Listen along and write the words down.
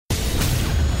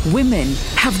Women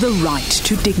have the right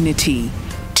to dignity,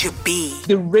 to be.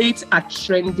 The rates are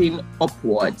trending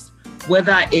upwards,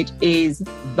 whether it is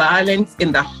violence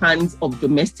in the hands of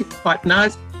domestic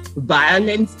partners,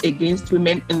 violence against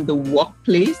women in the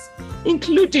workplace,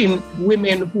 including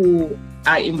women who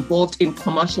are involved in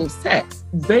commercial sex.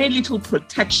 Very little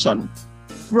protection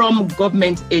from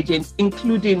government agents,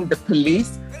 including the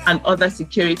police and other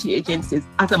security agencies.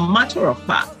 As a matter of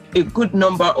fact, a good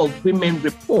number of women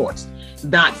report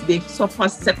that they suffer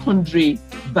secondary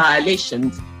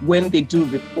violations when they do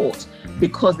report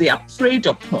because they are preyed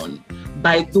upon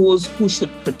by those who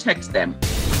should protect them.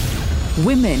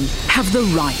 Women have the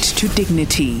right to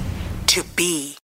dignity, to be.